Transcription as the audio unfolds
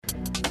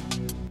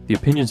The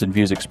opinions and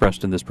views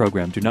expressed in this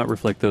program do not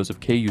reflect those of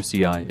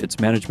KUCI, its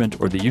management,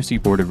 or the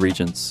UC Board of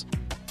Regents.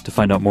 To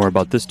find out more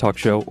about this talk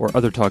show or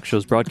other talk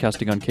shows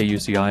broadcasting on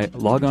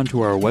KUCI, log on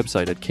to our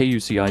website at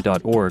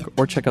kuci.org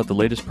or check out the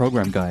latest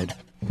program guide.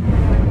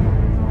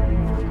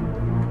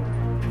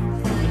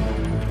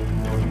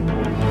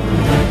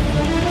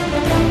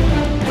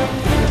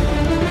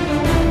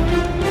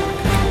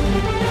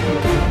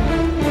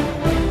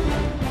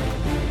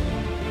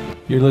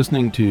 You're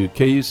listening to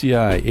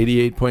KUCI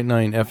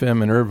 88.9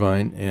 FM in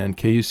Irvine and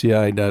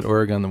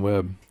KUCI.org on the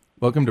web.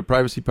 Welcome to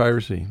Privacy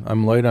Piracy.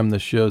 I'm Lloyd, I'm the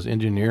show's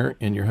engineer,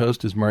 and your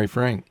host is Mari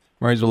Frank.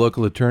 Mari's a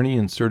local attorney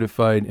and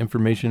certified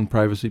information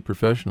privacy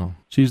professional.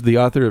 She's the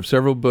author of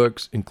several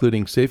books,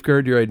 including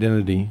Safeguard Your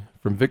Identity,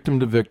 From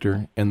Victim to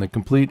Victor, and The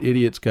Complete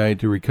Idiot's Guide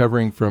to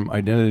Recovering from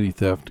Identity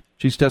Theft.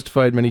 She's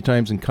testified many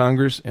times in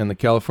Congress and the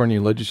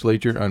California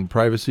legislature on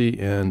privacy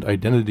and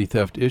identity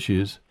theft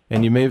issues.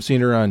 And you may have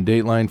seen her on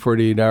Dateline,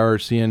 48 Hour,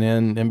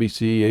 CNN,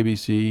 NBC,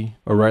 ABC,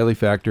 O'Reilly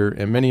Factor,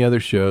 and many other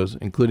shows,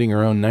 including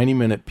her own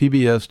 90-minute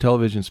PBS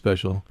television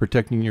special,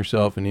 Protecting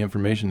Yourself in the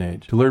Information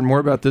Age. To learn more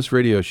about this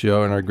radio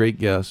show and our great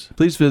guests,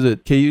 please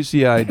visit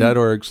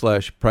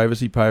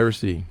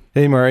kuci.org/privacypiracy.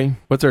 Hey, Mari,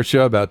 what's our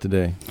show about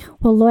today?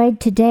 Well, Lloyd,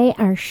 today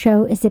our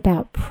show is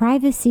about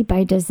privacy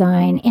by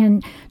design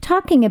and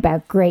talking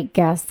about great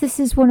guests. This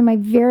is one of my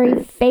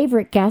very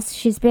favorite guests.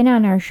 She's been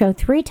on our show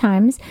 3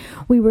 times.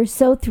 We were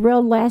so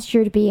thrilled last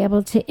year to be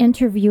able to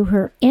interview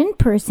her in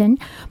person,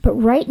 but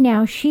right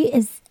now she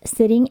is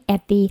sitting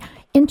at the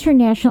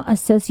International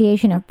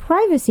Association of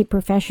Privacy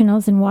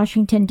Professionals in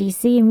Washington,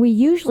 D.C., and we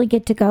usually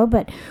get to go,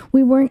 but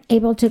we weren't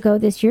able to go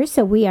this year,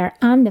 so we are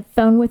on the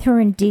phone with her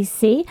in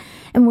D.C.,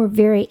 and we're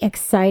very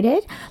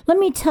excited. Let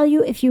me tell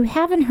you, if you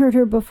haven't heard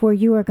her before,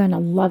 you are going to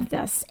love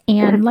this,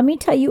 and let me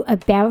tell you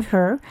about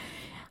her.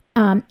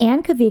 Ann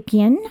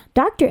Cavoukian,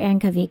 Dr. Ann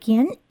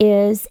Cavoukian,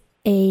 is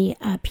a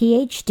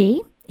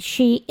PhD.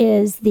 She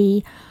is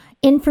the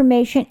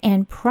Information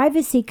and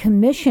Privacy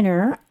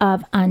Commissioner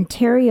of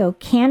Ontario,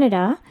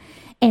 Canada,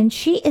 and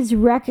she is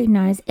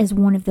recognized as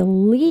one of the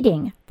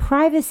leading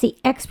privacy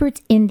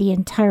experts in the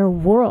entire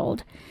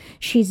world.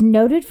 She's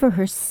noted for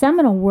her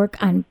seminal work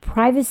on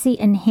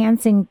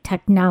privacy-enhancing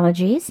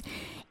technologies,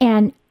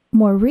 and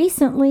more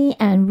recently,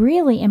 and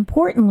really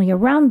importantly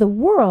around the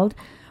world,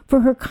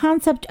 for her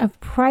concept of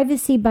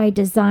privacy by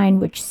design,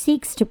 which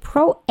seeks to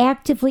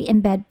proactively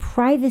embed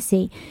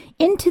privacy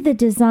into the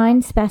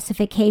design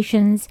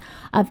specifications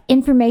of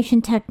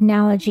information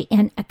technology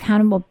and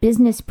accountable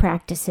business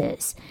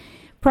practices.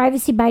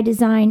 Privacy by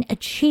design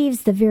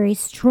achieves the very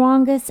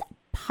strongest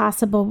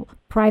possible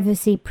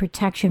privacy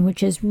protection,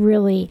 which is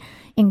really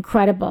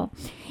incredible.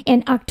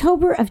 In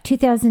October of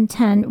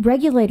 2010,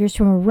 regulators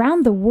from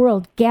around the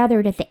world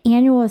gathered at the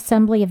annual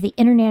assembly of the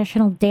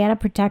International Data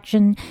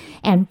Protection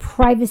and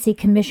Privacy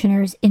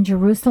Commissioners in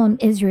Jerusalem,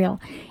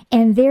 Israel,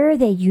 and there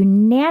they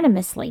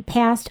unanimously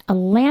passed a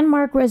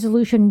landmark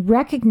resolution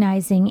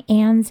recognizing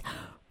Ann's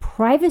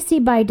privacy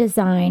by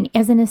design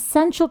as an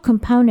essential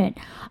component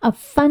of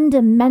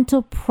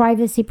fundamental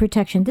privacy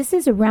protection. This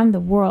is around the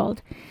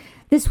world.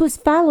 This was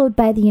followed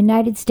by the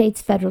United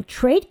States Federal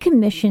Trade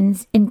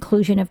Commission's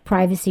inclusion of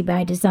privacy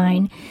by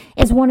design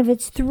as one of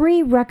its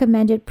 3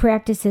 recommended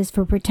practices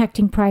for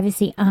protecting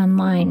privacy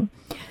online.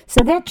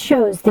 So that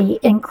shows the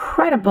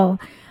incredible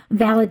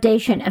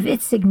validation of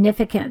its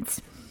significance.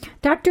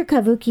 Dr.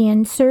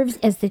 Cavoukian serves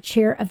as the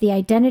chair of the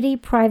Identity,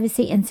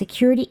 Privacy, and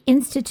Security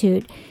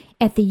Institute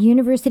at the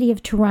University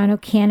of Toronto,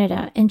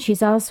 Canada, and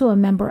she's also a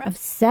member of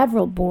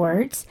several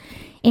boards,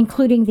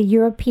 including the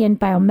European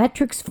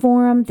Biometrics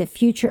Forum, the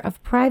Future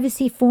of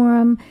Privacy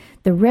Forum,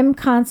 the RIM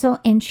Council,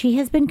 and she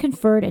has been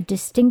conferred a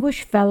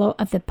Distinguished Fellow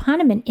of the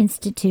Ponemon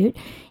Institute,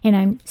 and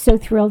I'm so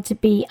thrilled to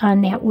be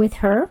on that with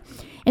her.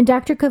 And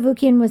Dr.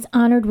 Cavoukian was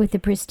honored with the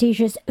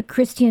prestigious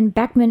Christian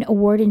Beckman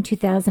Award in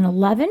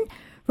 2011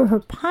 for her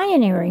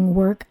pioneering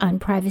work on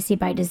privacy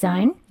by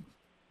design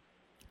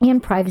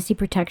and privacy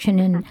protection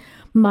in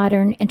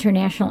modern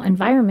international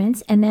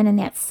environments. And then in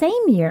that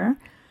same year,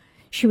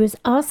 she was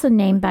also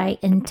named by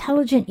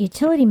Intelligent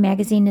Utility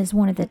magazine as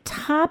one of the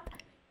top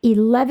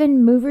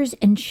 11 movers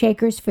and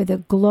shakers for the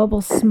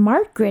global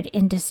smart grid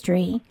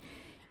industry.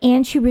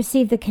 And she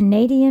received the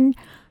Canadian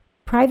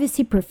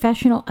Privacy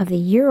Professional of the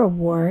Year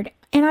Award.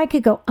 And I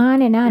could go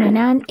on and on and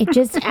on. It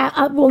just,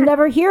 we'll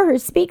never hear her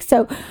speak.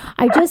 So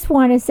I just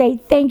want to say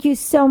thank you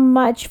so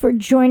much for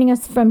joining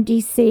us from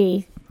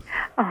D.C.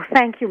 Oh,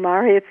 thank you,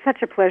 Mari. It's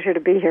such a pleasure to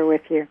be here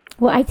with you.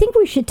 Well, I think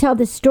we should tell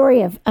the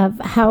story of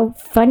how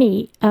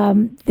funny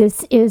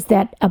this is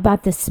that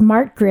about the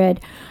smart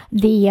grid.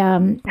 The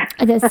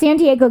San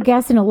Diego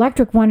Gas and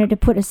Electric wanted to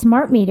put a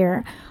smart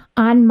meter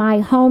on my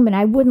home, and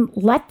I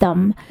wouldn't let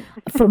them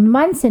for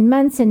months and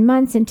months and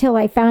months until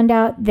I found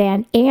out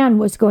that Ann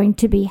was going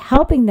to be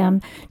helping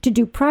them to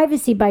do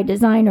privacy by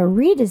design or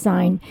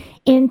redesign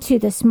into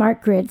the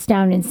smart grids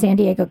down in San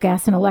Diego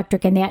Gas and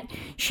Electric, and that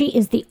she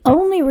is the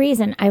only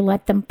reason I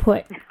let them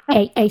put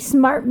a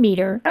smart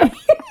meter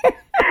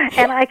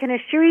And I can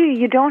assure you,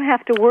 you don't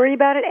have to worry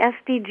about it.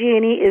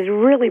 SDG&E is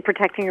really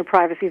protecting your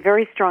privacy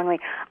very strongly.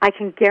 I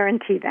can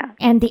guarantee that.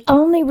 And the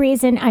only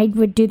reason I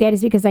would do that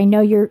is because I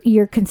know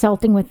you're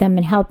consulting with them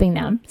and helping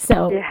them.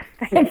 So, yes.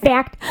 In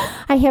fact,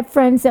 I have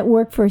friends that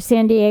work for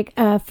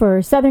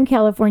for Southern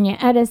California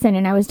Edison,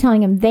 and I was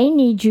telling them they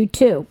need you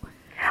too.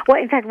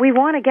 Well, in fact, we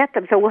want to get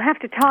them, so we'll have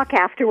to talk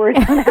afterwards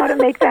on how to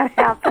make that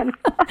happen.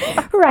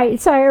 Right.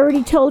 So I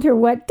already told her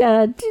what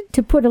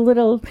to put a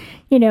little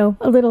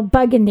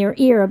bug in their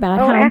ear about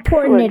how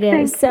important it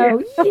is.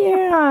 Thank So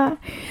yeah.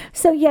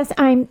 So yes,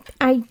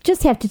 I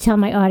just have to tell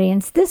my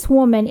audience, this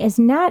woman is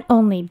not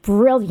only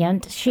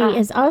brilliant, she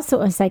is also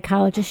a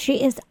psychologist.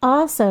 She is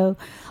also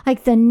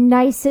like the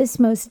nicest,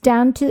 most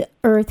down to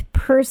earth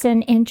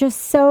person, and just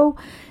so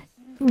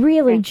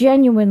really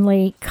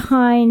genuinely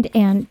kind,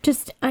 and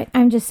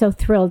I'm just so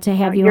thrilled to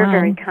have you on. You're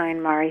very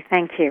kind, Mari.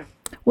 Thank you.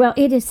 Well,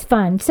 it is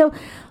fun. So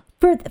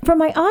for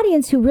my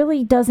audience who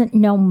really doesn't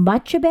know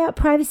much about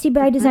privacy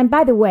by design,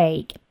 by the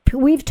way,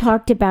 we've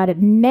talked about it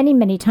many,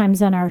 many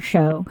times on our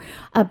show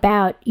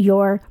about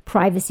your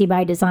privacy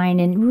by design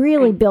and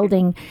really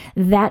building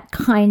that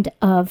kind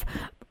of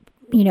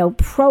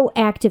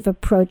proactive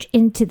approach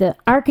into the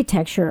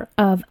architecture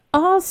of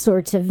all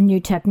sorts of new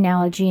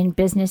technology and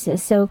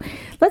businesses. So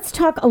let's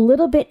talk a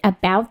little bit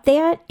about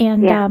that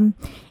and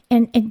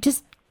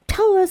just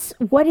tell us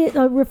what is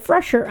a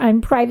refresher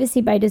on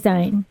privacy by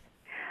design.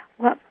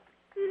 Well,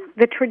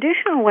 the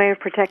traditional way of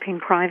protecting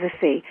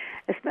privacy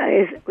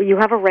is you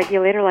have a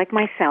regulator like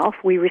myself.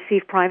 We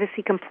receive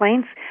privacy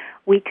complaints.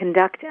 We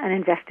conduct an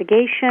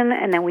investigation,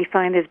 and then we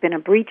find there's been a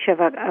breach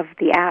of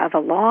a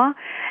law,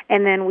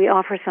 and then we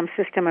offer some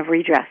system of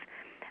redress.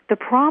 The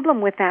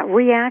problem with that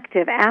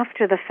reactive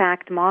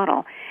after-the-fact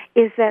model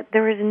is that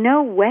there is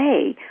no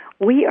way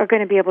we are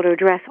going to be able to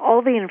address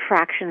all the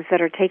infractions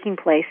that are taking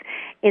place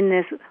in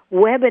this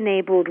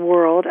web-enabled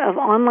world of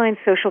online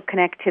social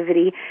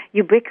connectivity,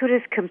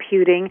 ubiquitous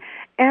computing.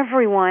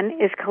 Everyone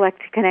is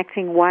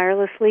connecting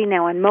wirelessly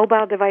now on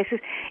mobile devices.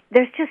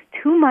 There's just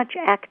too much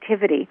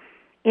activity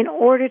in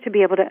order to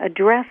be able to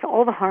address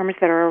all the harms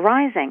that are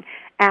arising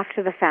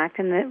after the fact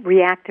in the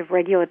reactive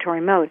regulatory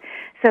mode.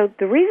 So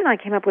the reason I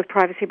came up with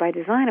Privacy by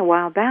Design a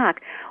while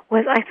back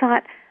was I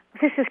thought,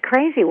 this is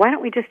crazy. Why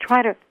don't we just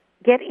try to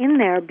get in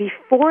there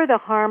before the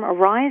harm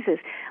arises?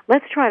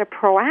 Let's try to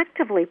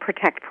proactively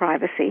protect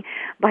privacy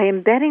by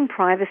embedding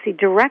privacy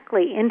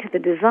directly into the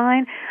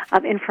design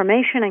of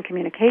information and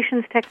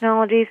communications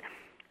technologies,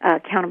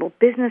 accountable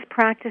business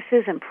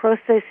practices and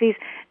processes,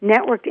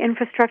 networked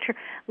infrastructure.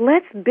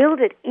 Let's build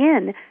it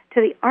in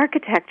to the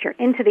architecture,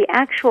 into the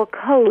actual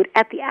code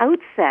at the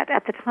outset,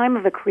 at the time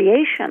of the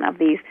creation of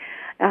these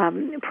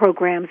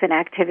programs and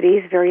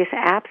activities, various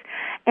apps.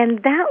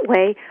 And that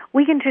way,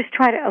 we can just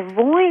try to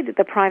avoid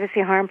the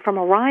privacy harm from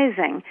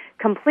arising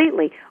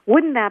completely.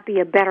 Wouldn't that be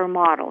a better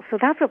model? So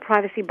that's what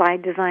Privacy by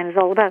Design is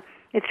all about.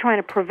 It's trying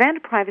to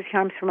prevent privacy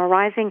harms from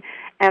arising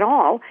at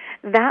all.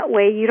 That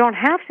way, you don't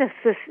have to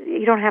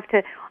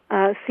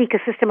seek a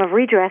system of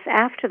redress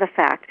after the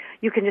fact.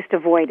 You can just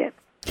avoid it.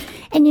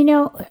 And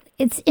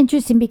it's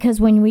interesting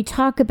because when we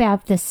talk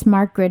about the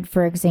smart grid,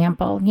 for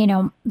example,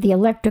 the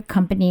electric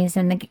companies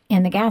and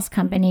the gas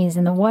companies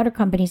and the water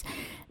companies,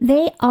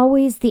 the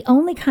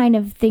only kind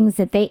of things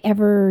that they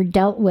ever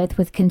dealt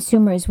with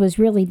consumers was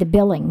really the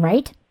billing,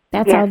 right?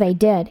 That's all they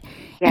did.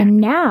 Yes. And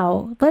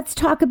now let's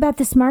talk about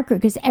the smart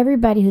grid, because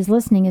everybody who's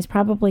listening has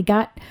probably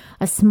got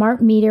a smart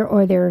meter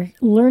or they're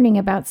learning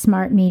about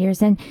smart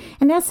meters. And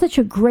that's such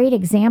a great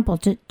example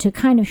to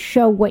kind of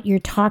show what you're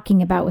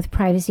talking about with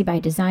Privacy by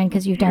Design,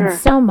 because you've done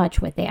so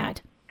much with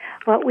that.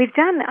 Well,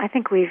 I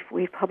think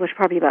we've published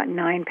probably about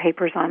 9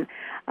 papers on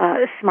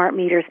smart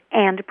meters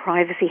and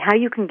privacy, how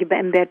you can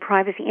embed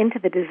privacy into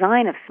the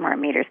design of smart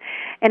meters.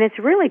 And it's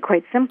really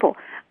quite simple.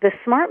 The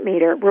smart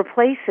meter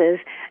replaces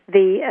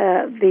the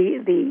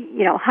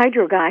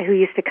hydro guy who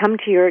used to come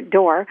to your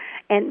door,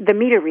 and the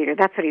meter reader,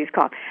 that's what he was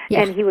called.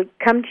 Yeah. And he would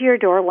come to your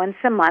door once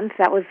a month.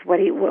 That was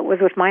what was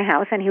with my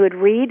house, and he would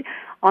read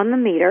on the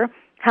meter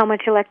how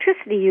much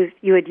electricity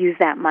you had used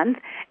that month,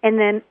 and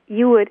then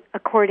you would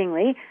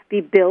accordingly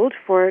be billed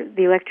for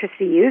the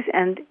electricity used,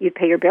 and you'd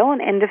pay your bill,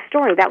 and end of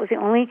story. That was the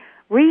only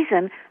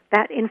reason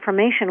that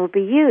information would be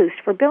used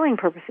for billing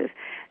purposes.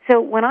 So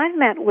when I've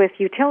met with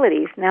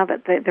utilities, now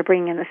that they're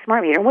bringing in the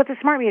smart meter, and what the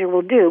smart meter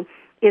will do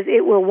is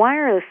it will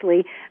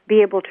wirelessly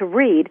be able to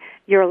read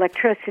your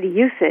electricity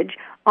usage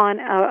on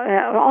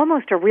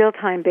almost a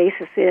real-time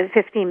basis,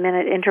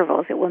 15-minute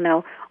intervals. It will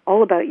know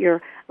all about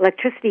your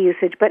electricity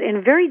usage, but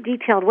in very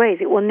detailed ways.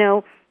 It will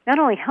know not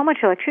only how much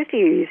electricity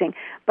you're using,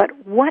 but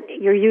what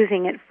you're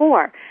using it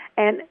for.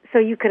 And so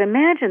you could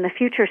imagine the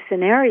future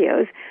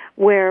scenarios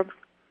where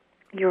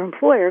your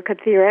employer could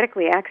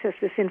theoretically access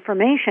this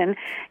information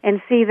and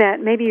see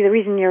that maybe the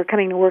reason you're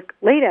coming to work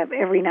late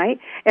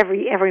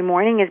every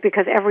morning is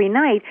because every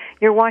night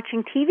you're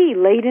watching TV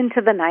late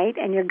into the night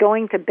and you're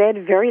going to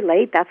bed very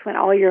late. That's when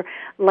all your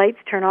lights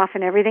turn off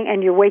and everything,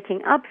 and you're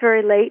waking up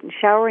very late and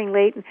showering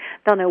late, and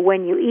they'll know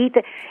when you eat.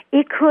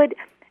 It could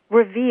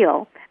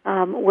reveal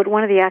what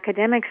one of the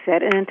academics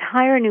said, an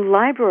entire new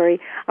library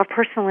of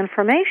personal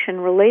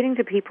information relating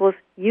to people's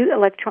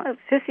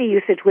electricity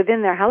usage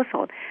within their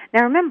household.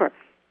 Now remember,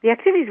 the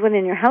activities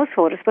within your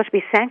household are supposed to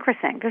be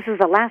sacrosanct. This is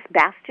the last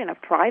bastion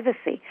of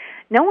privacy.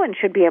 No one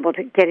should be able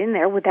to get in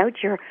there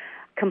without your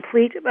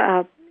complete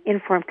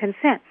informed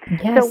consent.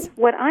 Yes. So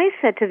what I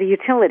said to the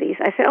utilities,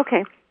 I said,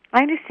 okay,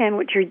 I understand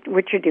what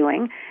you're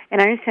doing,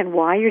 and I understand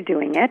why you're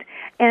doing it,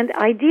 and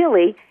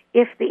ideally,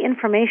 if the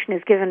information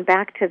is given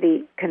back to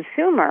the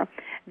consumer,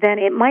 then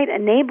it might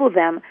enable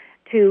them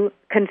to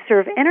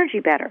conserve energy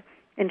better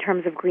in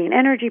terms of green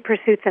energy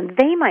pursuits, and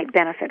they might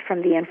benefit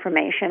from the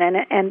information.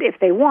 And if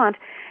they want,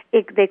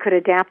 they could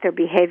adapt their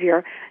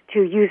behavior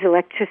to use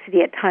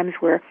electricity at times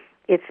where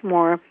it's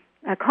more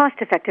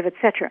cost-effective,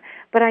 etc.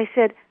 But I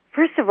said,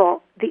 first of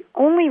all, the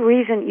only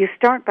reason you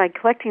start by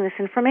collecting this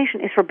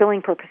information is for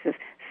billing purposes,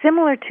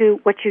 similar to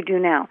what you do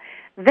now.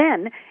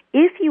 Then,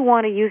 if you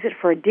want to use it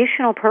for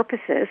additional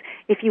purposes,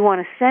 if you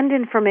want to send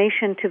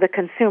information to the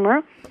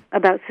consumer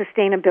about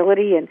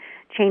sustainability and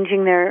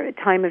changing their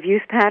time of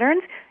use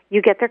patterns,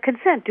 you get their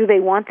consent. Do they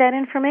want that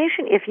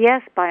information? If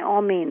yes, by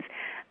all means.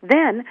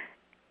 Then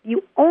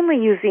you only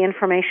use the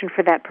information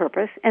for that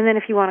purpose, and then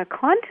if you want to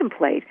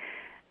contemplate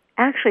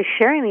actually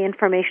sharing the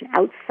information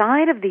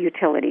outside of the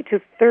utility to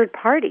third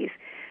parties,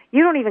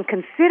 you don't even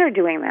consider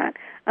doing that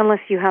unless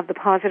you have the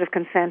positive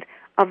consent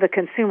of the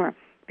consumer.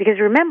 Because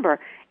remember,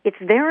 it's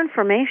their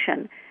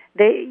information.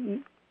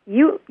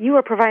 You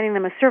are providing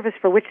them a service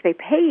for which they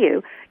pay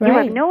you. Right. You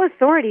have no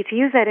authority to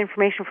use that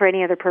information for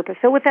any other purpose.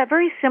 So with that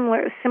very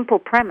simple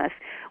premise,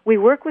 we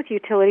work with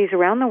utilities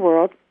around the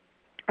world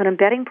on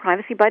embedding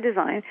privacy by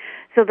design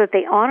so that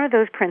they honor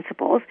those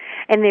principles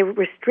and they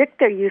restrict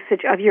their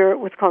usage of your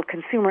what's called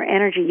consumer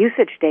energy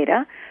usage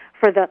data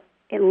for the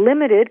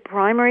limited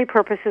primary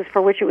purposes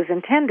for which it was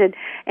intended,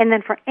 and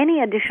then for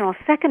any additional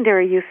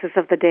secondary uses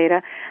of the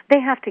data, they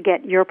have to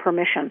get your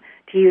permission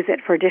to use it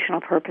for additional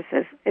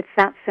purposes. It's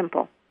that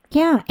simple.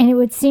 Yeah, and it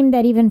would seem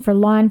that even for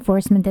law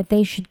enforcement that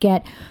they should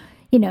get,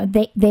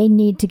 they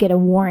need to get a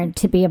warrant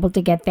to be able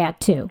to get that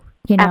too,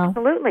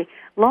 Absolutely.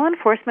 Law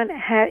enforcement,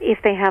 if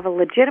they have a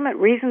legitimate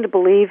reason to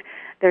believe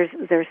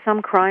there's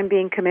some crime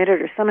being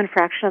committed or some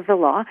infraction of the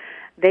law,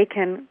 they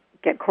can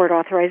get court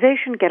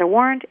authorization, get a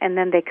warrant, and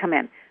then they come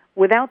in.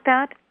 Without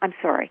that, I'm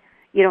sorry,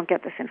 you don't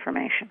get this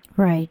information.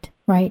 Right.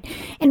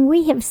 And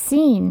we have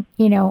seen,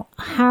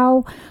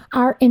 how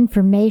our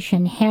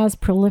information has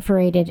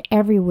proliferated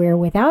everywhere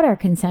without our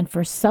consent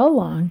for so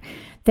long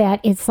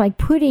that it's like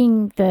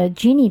putting the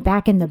genie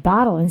back in the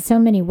bottle in so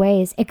many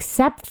ways,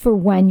 except for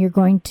when you're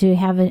going to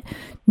have a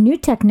new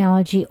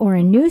technology or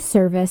a new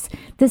service.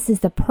 This is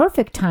the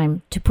perfect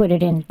time to put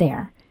it in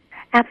there.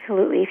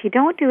 Absolutely. If you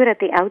don't do it at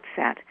the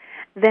outset,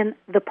 then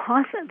the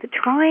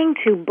trying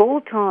to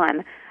bolt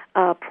on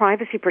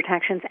privacy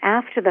protections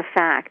after the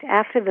fact,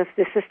 after the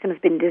system has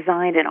been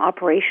designed and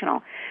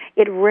operational,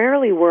 it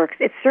rarely works.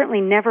 It's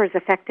certainly never as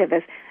effective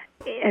as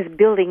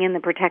building in the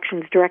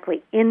protections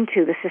directly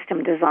into the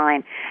system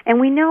design. And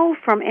we know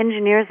from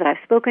engineers that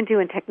I've spoken to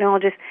and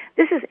technologists,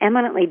 this is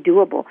eminently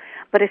doable.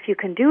 But if you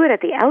can do it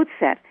at the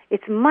outset,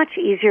 it's much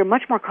easier,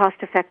 much more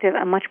cost-effective,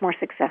 and much more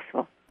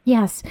successful.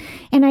 Yes.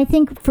 And I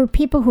think for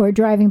people who are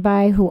driving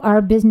by who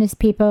are business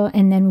people,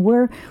 and then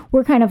we're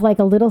kind of like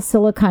a little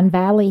Silicon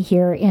Valley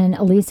here in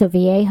Aliso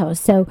Viejo.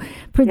 So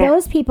for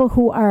those people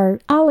who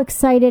are all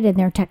excited and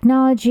they're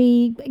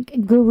technology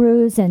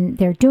gurus and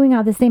they're doing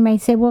all this, they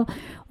might say, well,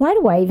 why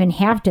do I even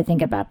have to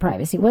think about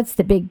privacy? What's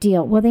the big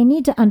deal? Well, they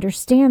need to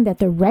understand that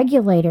the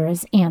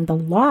regulators and the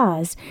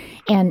laws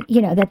and,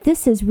 that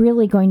this is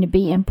really going to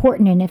be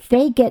important. And if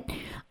they get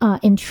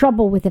in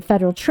trouble with the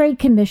Federal Trade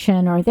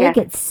Commission or they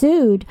get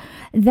sued,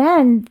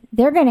 then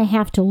they're going to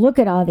have to look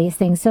at all these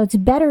things. So it's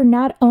better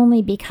not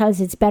only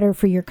because it's better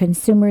for your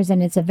consumers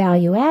and it's a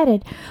value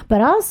added, but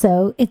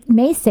also it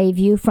may save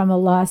you from a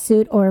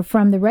lawsuit or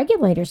from the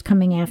regulators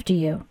coming after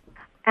you.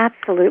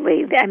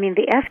 Absolutely. I mean,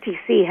 the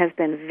FTC has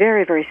been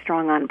very, very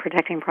strong on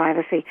protecting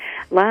privacy.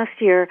 Last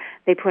year,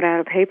 they put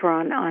out a paper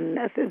on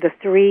the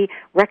 3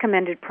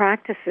 recommended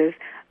practices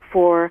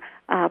for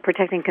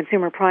protecting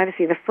consumer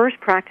privacy. The first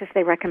practice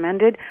they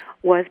recommended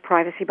was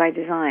privacy by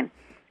design.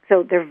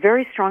 So they're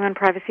very strong on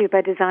privacy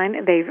by design.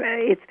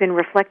 It's been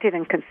reflected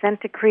in consent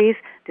decrees,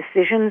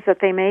 decisions that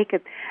they make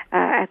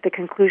at the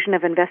conclusion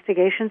of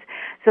investigations.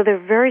 So they're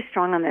very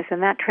strong on this,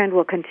 and that trend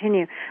will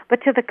continue.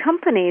 But to the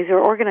companies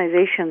or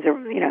organizations or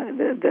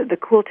the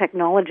cool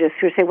technologists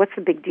who say, "What's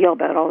the big deal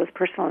about all this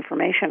personal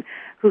information?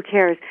 Who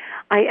cares?"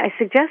 I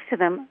suggest to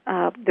them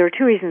there are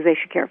 2 reasons they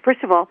should care.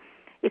 First of all,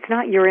 it's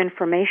not your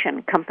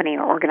information, company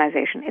or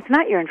organization. It's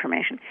not your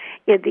information.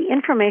 The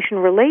information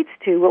relates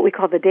to what we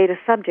call the data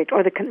subject,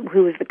 or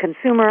who is the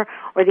consumer,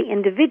 or the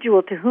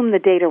individual to whom the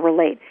data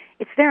relate.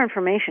 It's their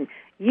information.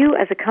 You,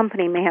 as a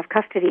company, may have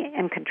custody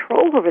and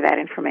control over that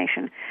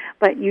information,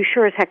 but you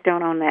sure as heck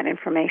don't own that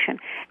information.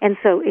 And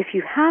so if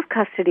you have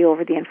custody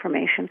over the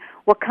information,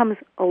 what comes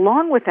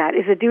along with that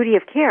is a duty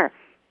of care.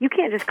 You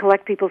can't just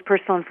collect people's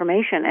personal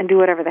information and do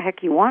whatever the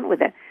heck you want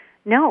with it.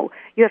 No,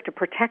 you have to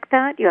protect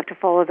that. You have to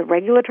follow the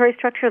regulatory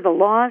structure, the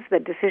laws, the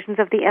decisions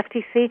of the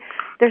FTC.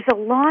 There's a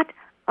lot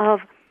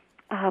of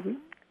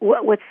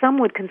what some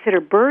would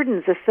consider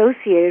burdens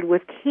associated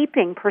with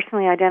keeping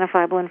personally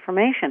identifiable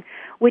information,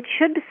 which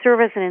should serve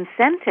as an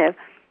incentive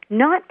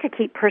not to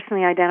keep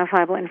personally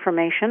identifiable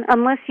information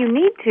unless you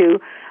need to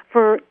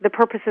for the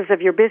purposes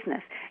of your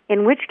business,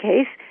 in which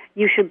case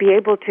you should be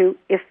able to,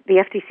 if the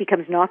FTC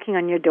comes knocking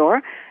on your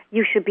door,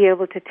 you should be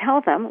able to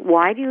tell them,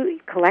 why do you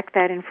collect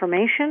that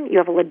information? You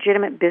have a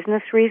legitimate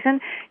business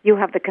reason. You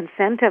have the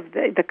consent of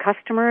the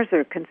customers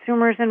or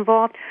consumers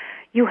involved.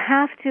 You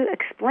have to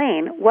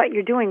explain what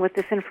you're doing with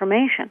this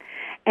information.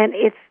 And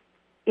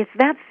it's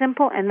that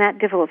simple and that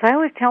difficult. So I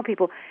always tell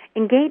people,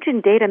 engage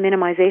in data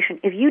minimization.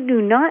 If you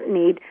do not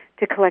need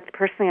to collect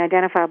personally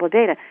identifiable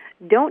data,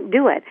 don't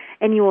do it.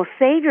 And you will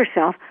save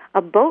yourself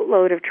a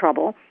boatload of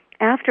trouble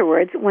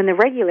afterwards when the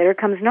regulator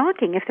comes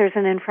knocking if there's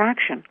an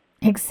infraction.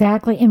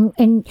 Exactly.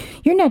 And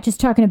you're not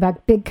just talking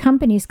about big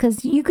companies,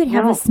 because you could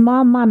have a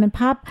small mom and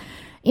pop,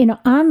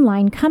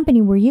 online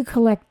company where you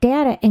collect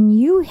data and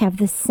you have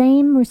the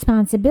same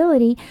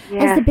responsibility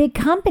as the big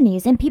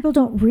companies. And people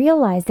don't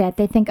realize that.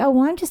 They think, oh,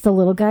 well, I'm just a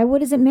little guy. What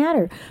does it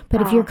matter?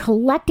 But if you're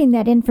collecting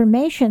that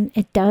information,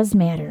 it does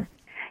matter.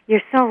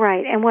 You're so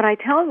right. And what I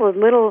tell the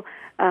little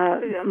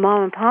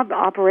mom and pop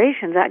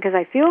operations, because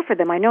I feel for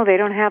them. I know they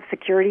don't have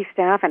security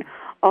staff and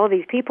all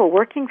these people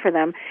working for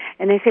them.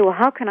 And they say, well,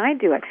 how can I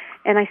do it?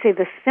 And I say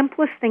the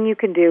simplest thing you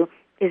can do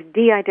is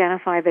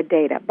de-identify the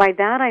data. By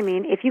that I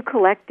mean if you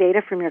collect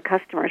data from your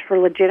customers for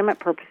legitimate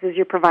purposes,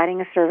 you're providing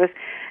a service,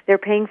 they're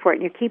paying for it,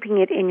 and you're keeping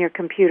it in your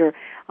computer,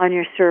 on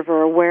your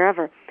server, or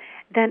wherever,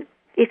 then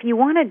if you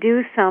want to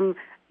do some,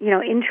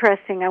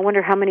 interesting, I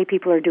wonder how many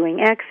people are doing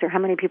X or how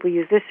many people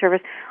use this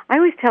service, I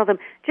always tell them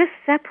just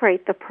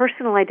separate the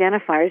personal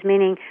identifiers,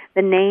 meaning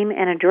the name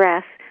and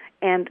address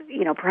and,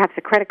 perhaps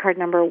a credit card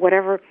number or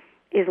whatever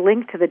is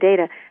linked to the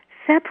data,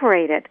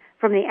 separate it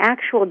from the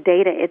actual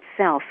data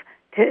itself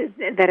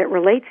that it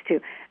relates to.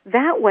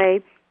 That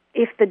way,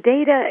 if the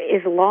data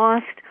is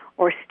lost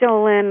or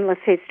stolen,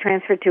 let's say it's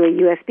transferred to a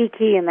USB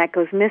key and that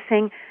goes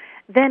missing,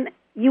 then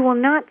you will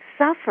not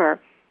suffer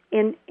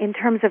in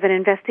terms of an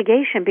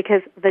investigation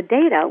because the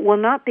data will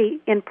not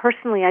be in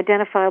personally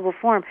identifiable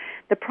form.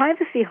 The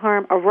privacy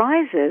harm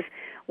arises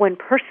when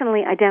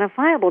personally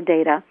identifiable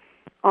data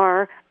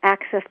are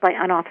accessed by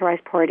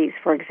unauthorized parties,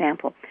 for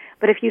example.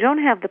 But if you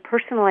don't have the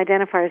personal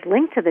identifiers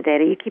linked to the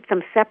data, you keep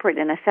them separate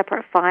in a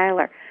separate file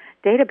or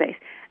database,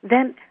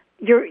 then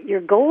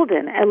you're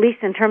golden, at least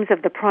in terms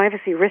of the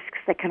privacy risks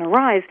that can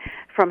arise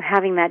from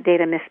having that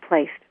data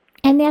misplaced.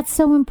 And that's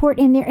so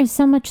important. And there is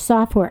so much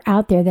software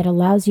out there that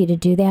allows you to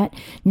do that.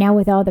 Now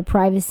with all the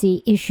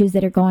privacy issues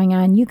that are going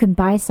on, you can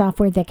buy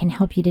software that can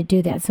help you to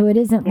do that. So it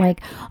isn't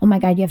like, oh my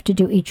God, you have to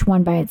do each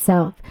one by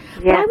itself.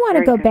 But I want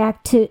to go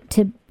back to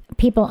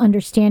people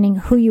understanding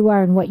who you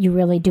are and what you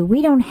really do.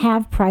 We don't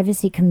have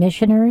privacy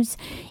commissioners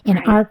in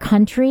our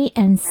country,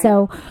 and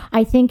so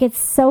I think it's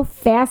so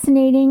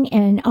fascinating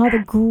and all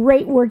the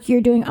great work you're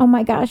doing. Oh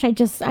my gosh,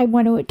 I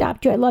want to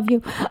adopt you. I love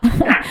you.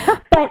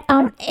 But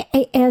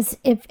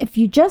if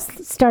you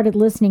just started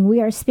listening,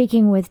 we are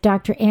speaking with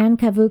Dr. Ann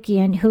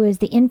Cavoukian, who is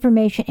the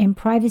Information and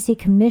Privacy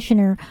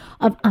Commissioner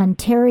of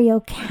Ontario,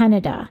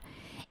 Canada.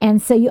 And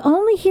so you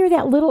only hear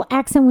that little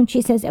accent when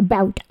she says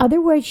about.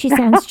 Otherwise, she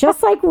sounds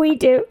just like we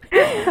do.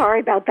 Sorry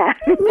about that.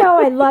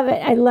 No, I love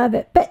it. I love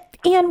it. But,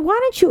 Ann, why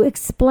don't you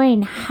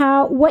explain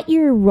what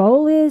your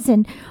role is?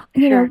 And,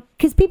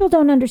 because people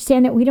don't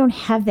understand that we don't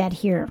have that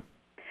here.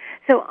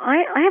 So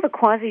I have a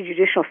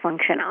quasi-judicial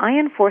function. I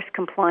enforce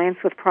compliance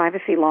with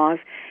privacy laws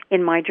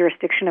in my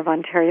jurisdiction of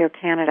Ontario,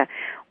 Canada.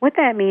 What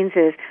that means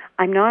is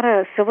I'm not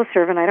a civil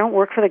servant. I don't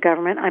work for the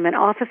government. I'm an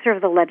officer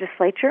of the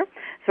legislature,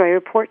 so I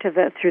report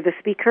through the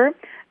Speaker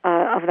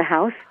of the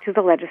House to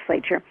the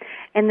legislature.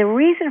 And the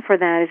reason for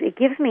that is it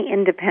gives me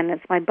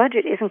independence. My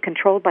budget isn't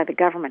controlled by the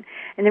government.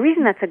 And the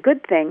reason that's a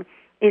good thing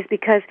is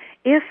because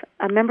if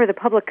a member of the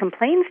public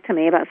complains to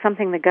me about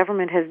something the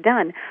government has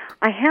done,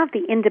 I have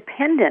the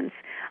independence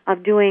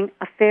of doing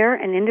a fair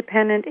and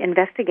independent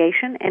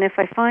investigation, and if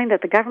I find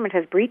that the government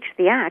has breached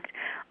the act,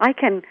 I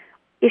can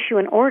issue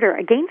an order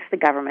against the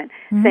government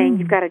saying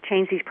you've got to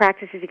change these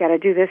practices, you've got to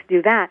do this,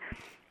 do that.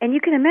 And you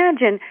can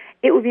imagine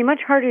it would be much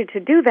harder to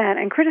do that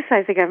and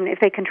criticize the government if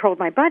they controlled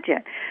my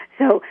budget.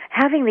 So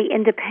having the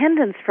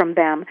independence from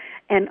them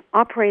and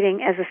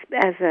operating as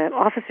an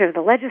officer of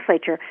the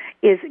legislature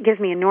gives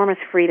me enormous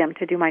freedom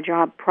to do my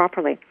job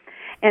properly.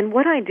 And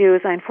what I do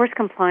is I enforce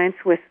compliance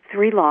with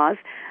 3 laws.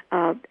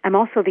 I'm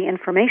also the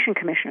Information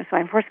Commissioner, so I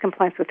enforce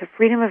compliance with the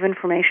Freedom of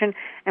Information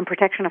and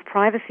Protection of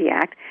Privacy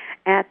Act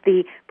at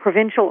the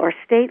provincial or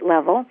state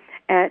level,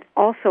 at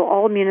also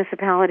all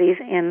municipalities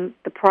in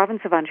the province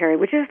of Ontario,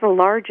 which is the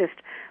largest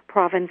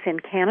province in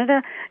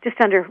Canada.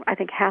 Just under, I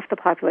think, half the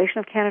population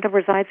of Canada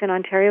resides in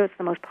Ontario. It's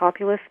the most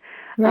populous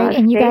Right,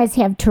 and you guys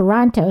have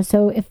Toronto.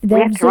 So if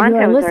those of you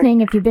are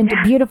listening, if you've been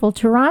to beautiful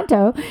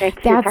Toronto,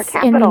 that's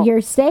in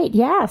your state.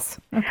 Yes.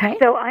 Okay.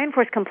 So I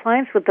enforce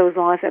compliance with those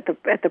laws at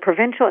the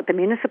provincial, at the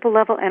municipal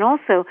level, and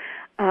also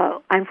I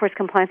enforce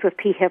compliance with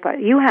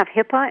PHIPAA. You have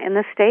HIPAA in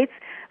the states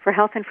for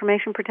health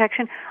information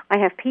protection. I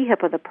have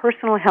PHIPAA, the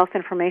Personal Health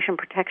Information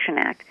Protection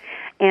Act,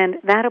 and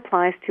that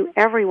applies to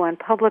everyone,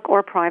 public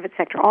or private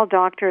sector, all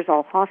doctors,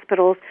 all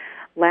hospitals,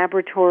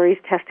 laboratories,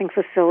 testing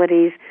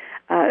facilities,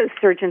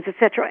 surgeons,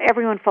 etc.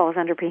 Everyone falls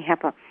under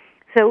PHIPAA.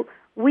 So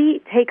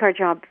we take our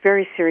job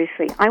very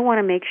seriously. I want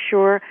to make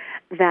sure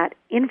that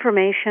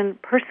information,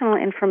 personal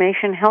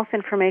information, health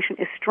information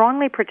is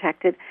strongly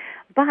protected,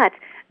 but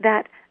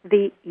that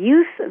the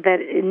use that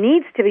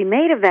needs to be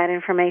made of that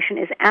information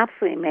is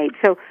absolutely made.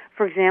 So,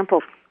 for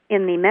example,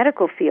 in the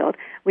medical field,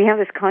 we have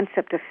this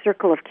concept of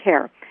circle of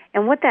care.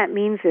 And what that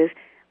means is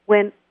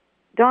when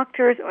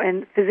doctors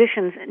and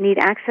physicians need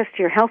access to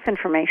your health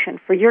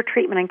information for your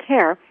treatment and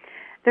care,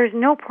 there's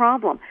no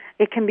problem.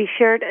 It can be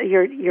shared.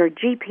 Your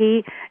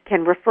GP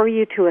can refer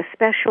you to a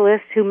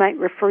specialist who might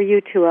refer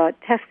you to a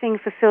testing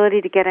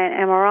facility to get an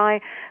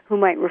MRI, who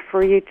might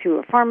refer you to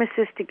a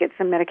pharmacist to get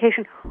some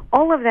medication.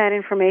 All of that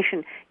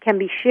information can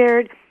be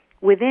shared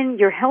within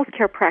your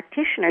healthcare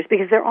practitioners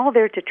because they're all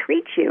there to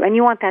treat you, and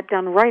you want that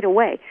done right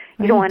away.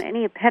 You don't want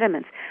any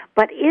impediments.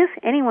 But if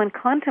anyone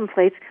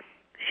contemplates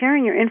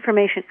sharing your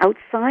information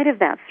outside of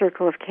that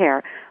circle of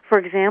care, for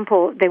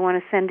example, they want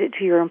to send it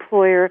to your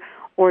employer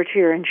or to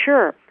your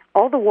insurer,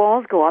 all the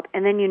walls go up,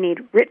 and then you need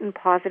written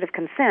positive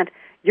consent,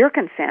 your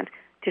consent,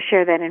 to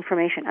share that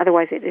information.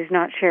 Otherwise, it is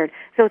not shared.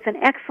 So it's an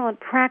excellent,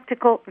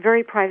 practical,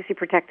 very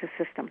privacy-protective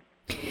system.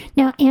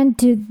 Now, and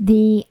do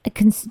the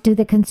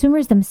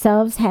consumers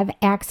themselves have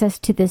access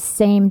to the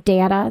same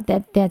data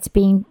that's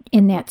being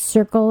in that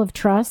circle of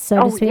trust,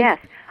 so to speak? Yes.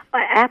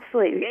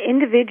 Absolutely.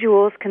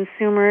 Individuals,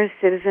 consumers,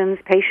 citizens,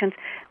 patients,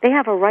 they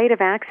have a right of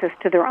access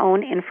to their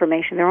own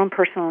information, their own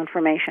personal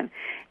information.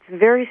 It's a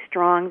very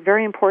strong,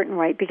 very important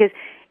right, because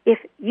if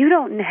you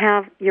don't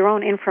have your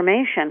own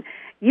information,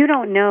 you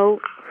don't know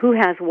who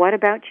has what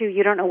about you.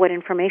 You don't know what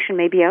information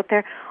may be out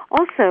there.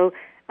 Also,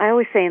 I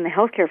always say in the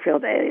healthcare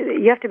field,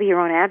 you have to be your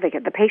own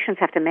advocate. The patients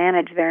have to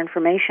manage their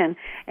information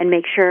and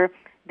make sure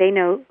they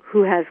know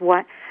who has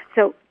what.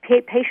 So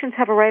patients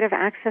have a right of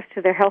access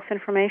to their health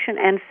information,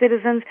 and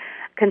citizens,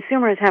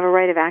 consumers have a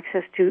right of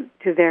access to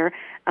their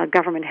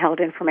government-held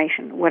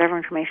information, whatever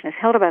information is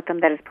held about them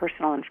that is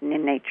personal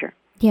in nature.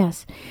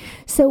 Yes.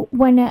 So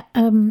when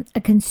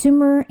a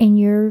consumer in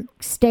your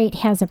state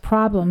has a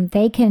problem,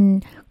 they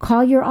can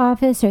call your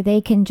office, or they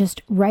can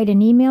just write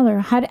an email, or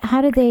how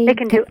do they? They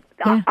can do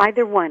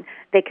either one.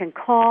 They can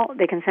call.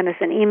 They can send us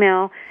an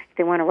email. If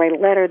they want to write a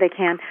letter, they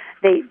can.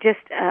 They just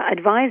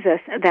advise us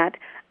that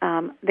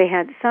they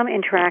had some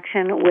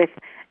interaction with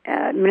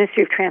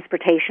Ministry of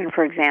Transportation,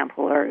 for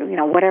example, or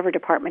whatever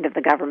department of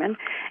the government,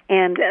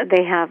 and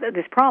they have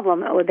this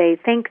problem, or they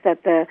think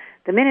that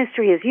the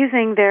ministry is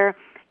using their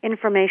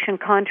information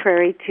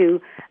contrary to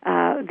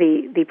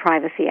the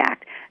Privacy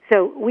Act.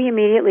 So we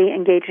immediately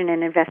engage in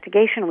an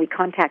investigation. We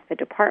contact the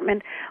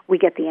department. We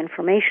get the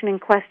information in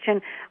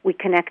question. We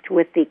connect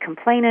with the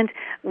complainant.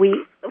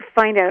 We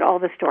find out all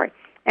the story.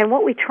 And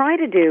what we try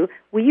to do,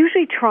 we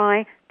usually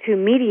try to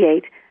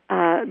mediate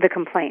the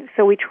complaint.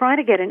 So we try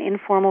to get an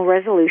informal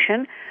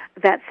resolution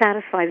that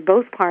satisfies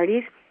both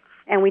parties,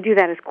 and we do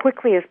that as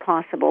quickly as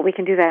possible. We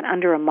can do that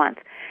under a month.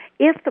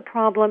 If the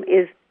problem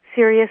is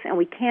serious and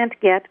we can't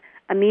get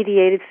a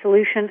mediated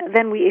solution,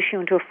 then we issue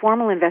into a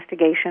formal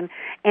investigation,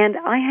 and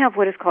I have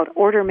what is called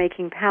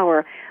order-making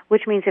power,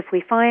 which means if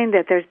we find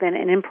that there's been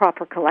an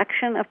improper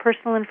collection of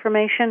personal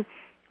information,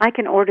 I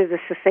can order the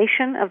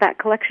cessation of that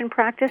collection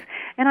practice,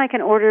 and I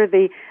can order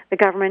the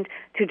government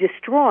to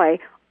destroy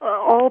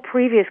all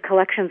previous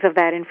collections of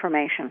that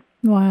information.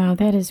 Wow,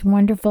 that is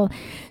wonderful.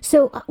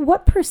 So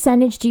what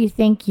percentage do you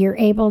think your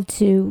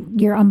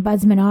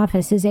ombudsman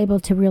office is able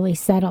to really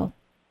settle?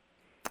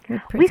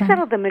 We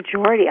settled the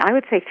majority. I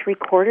would say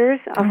 3/4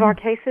 of our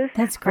cases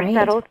are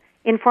settled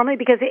informally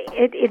because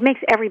it makes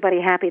everybody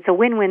happy. It's a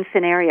win-win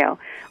scenario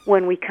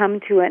when we come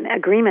to an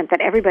agreement that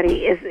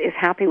everybody is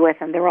happy with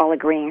and they're all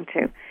agreeing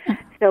to.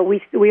 So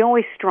we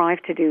always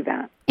strive to do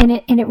that. And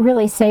it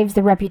really saves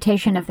the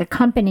reputation of the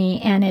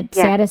company, and it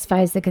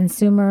satisfies the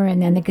consumer,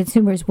 and then the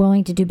consumer is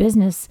willing to do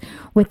business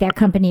with that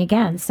company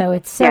again. So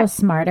it's so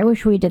smart. I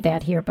wish we did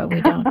that here, but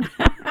we don't.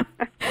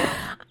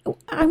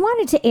 I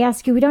wanted to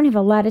ask you, we don't have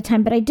a lot of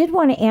time, but I did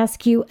want to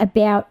ask you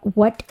about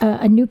what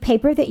a new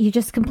paper that you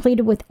just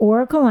completed with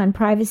Oracle on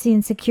privacy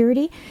and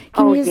security.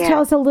 Can you just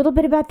tell us a little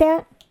bit about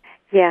that?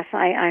 Yes,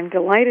 I'm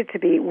delighted to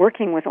be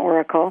working with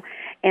Oracle,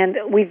 and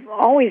we've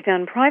always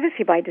done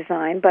privacy by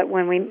design, but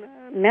when we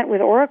met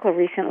with Oracle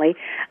recently,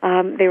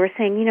 they were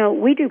saying,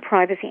 we do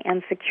privacy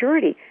and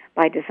security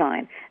by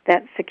design.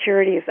 That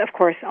security is, of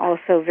course,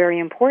 also very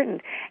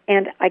important,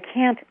 and I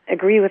can't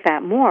agree with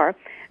that more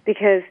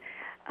because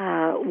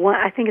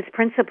I think it's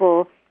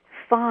principle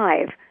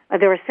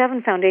there are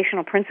 7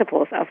 foundational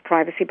principles of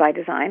privacy by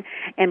design,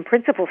 and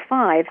principle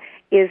 5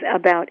 is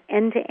about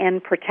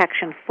end-to-end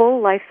protection,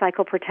 full life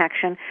cycle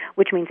protection,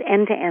 which means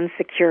end-to-end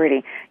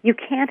security. You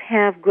can't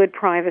have good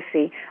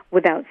privacy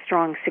without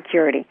strong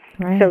security.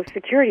 Right. So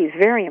security is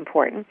very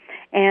important.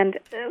 And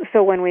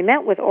so when we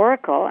met with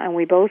Oracle and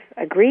we both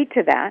agreed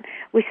to that,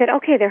 we said,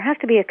 okay, there has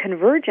to be a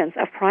convergence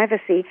of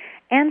privacy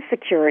and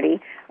security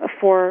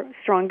for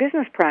strong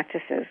business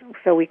practices.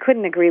 So we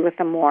couldn't agree with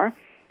them more.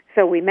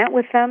 So we met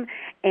with them,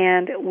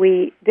 and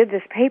we did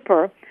this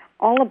paper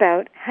all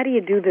about how do you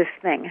do this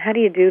thing? How do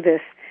you do this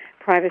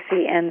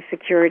privacy and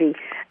security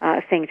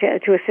thing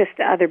to assist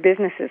other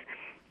businesses?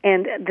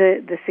 And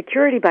the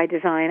security by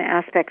design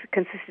aspect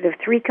consisted of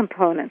 3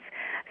 components: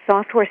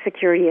 software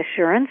security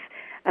assurance,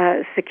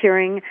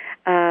 securing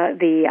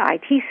the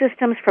IT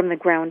systems from the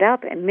ground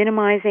up and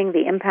minimizing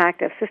the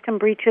impact of system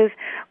breaches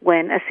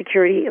when a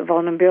security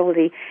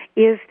vulnerability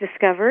is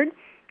discovered.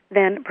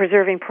 Then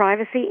preserving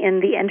privacy in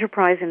the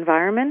enterprise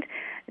environment,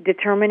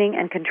 determining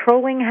and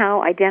controlling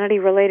how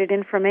identity-related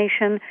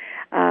information,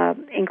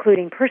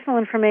 including personal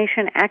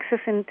information, access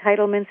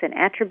entitlements, and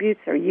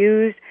attributes are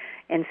used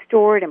and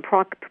stored and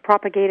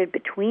propagated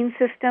between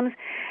systems.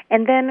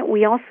 And then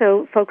we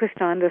also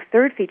focused on the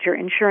third feature,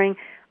 ensuring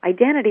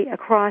identity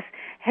across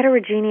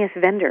heterogeneous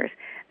vendors.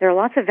 There are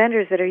lots of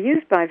vendors that are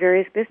used by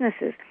various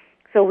businesses.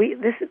 So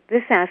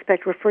this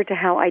aspect referred to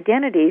how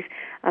identities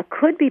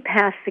could be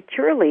passed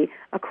securely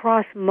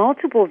across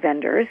multiple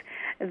vendors,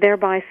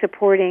 thereby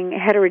supporting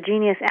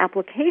heterogeneous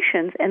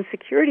applications and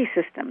security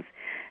systems.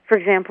 For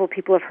example,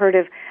 people have heard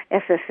of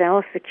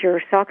SSL,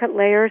 secure socket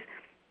layers,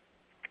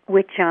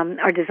 which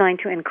are designed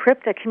to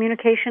encrypt a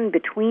communication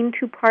between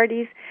 2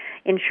 parties,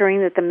 ensuring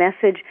that the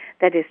message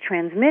that is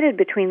transmitted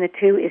between the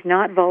 2 is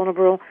not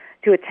vulnerable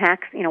to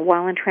attacks,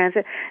 while in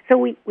transit. So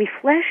we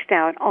fleshed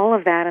out all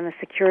of that in the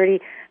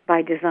security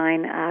by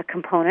design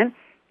component.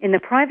 In the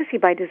privacy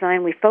by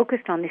design, we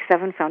focused on the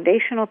 7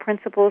 foundational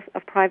principles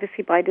of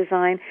privacy by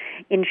design,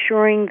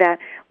 ensuring that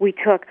we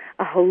took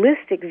a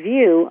holistic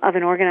view of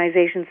an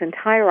organization's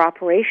entire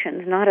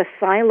operations, not a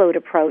siloed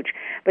approach,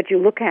 but you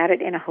look at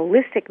it in a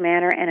holistic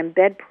manner and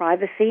embed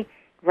privacy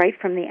right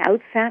from the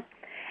outset.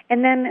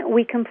 And then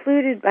we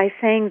concluded by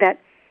saying that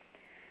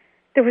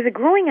there was a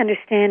growing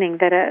understanding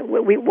that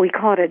we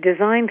call it a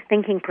design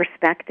thinking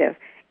perspective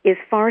is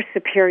far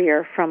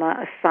superior from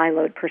a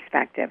siloed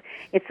perspective.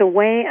 It's a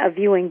way of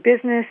viewing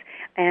business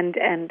and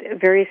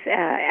various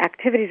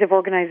activities of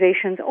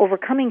organizations,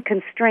 overcoming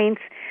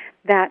constraints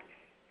that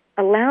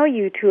allow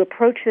you to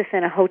approach this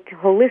in a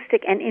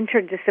holistic and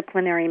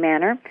interdisciplinary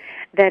manner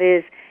that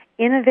is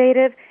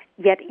innovative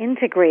yet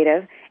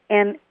integrative,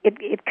 and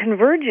it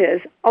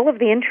converges all of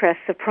the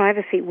interests of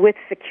privacy with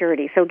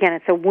security. So again,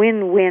 it's a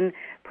win-win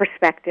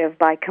perspective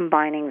by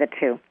combining the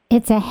 2.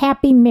 It's a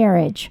happy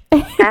marriage.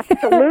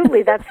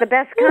 Absolutely. That's the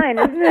best kind,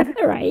 isn't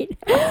it? Right.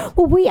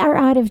 Well, we are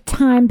out of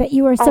time, but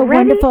you are so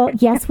Already? wonderful.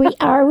 Yes, we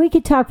are. We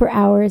could talk for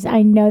hours.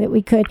 I know that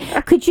we could.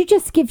 Could you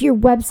just give your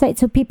website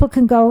so people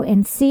can go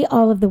and see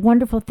all of the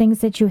wonderful things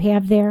that you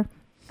have there?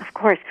 Of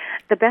course.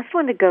 The best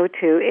one to go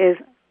to is,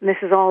 this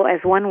is all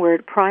as one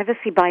word,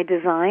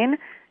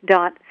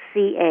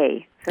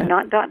 privacybydesign.ca. So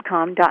not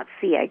 .com,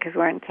 .ca, because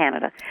we're in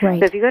Canada. Right.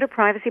 So if you go to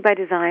Privacy by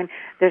Design,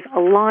 there's a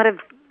lot of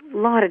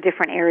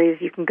different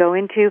areas you can go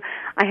into.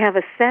 I have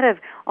a set of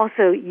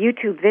also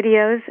YouTube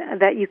videos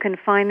that you can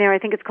find there. I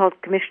think it's called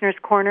Commissioner's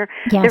Corner.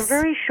 Yes. They're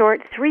very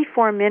short,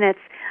 3-4 minutes,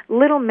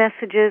 little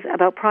messages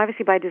about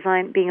privacy by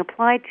design being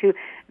applied to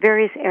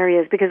various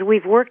areas, because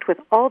we've worked with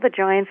all the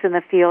giants in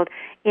the field,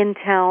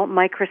 Intel,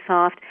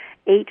 Microsoft,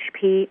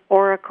 HP,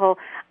 Oracle.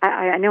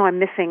 I know I'm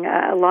missing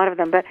a lot of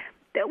them, but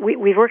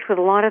we've worked with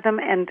a lot of them,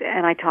 and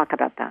I talk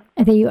about that.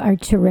 You are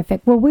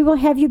terrific. Well, we will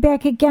have you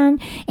back again,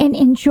 and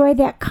enjoy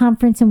that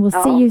conference, and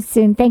we'll see you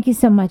soon. Thank you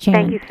so much, Ann.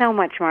 Thank you so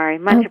much, Mari.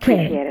 Much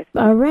appreciated.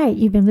 All right.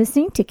 You've been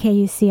listening to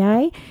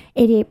KUCI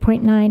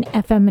 88.9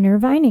 FM in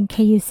Irvine and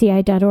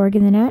KUCI.org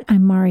in the net.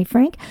 I'm Mari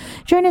Frank.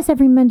 Join us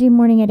every Monday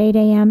morning at 8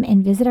 a.m.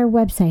 and visit our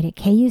website at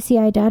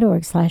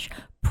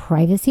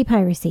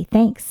KUCI.org/privacypiracy.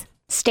 Thanks.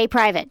 Stay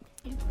private.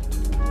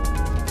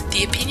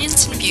 The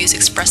opinions and views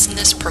expressed in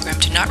this program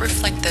do not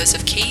reflect those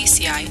of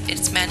KUCI,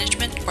 its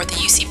management, or the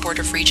UC Board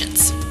of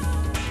Regents.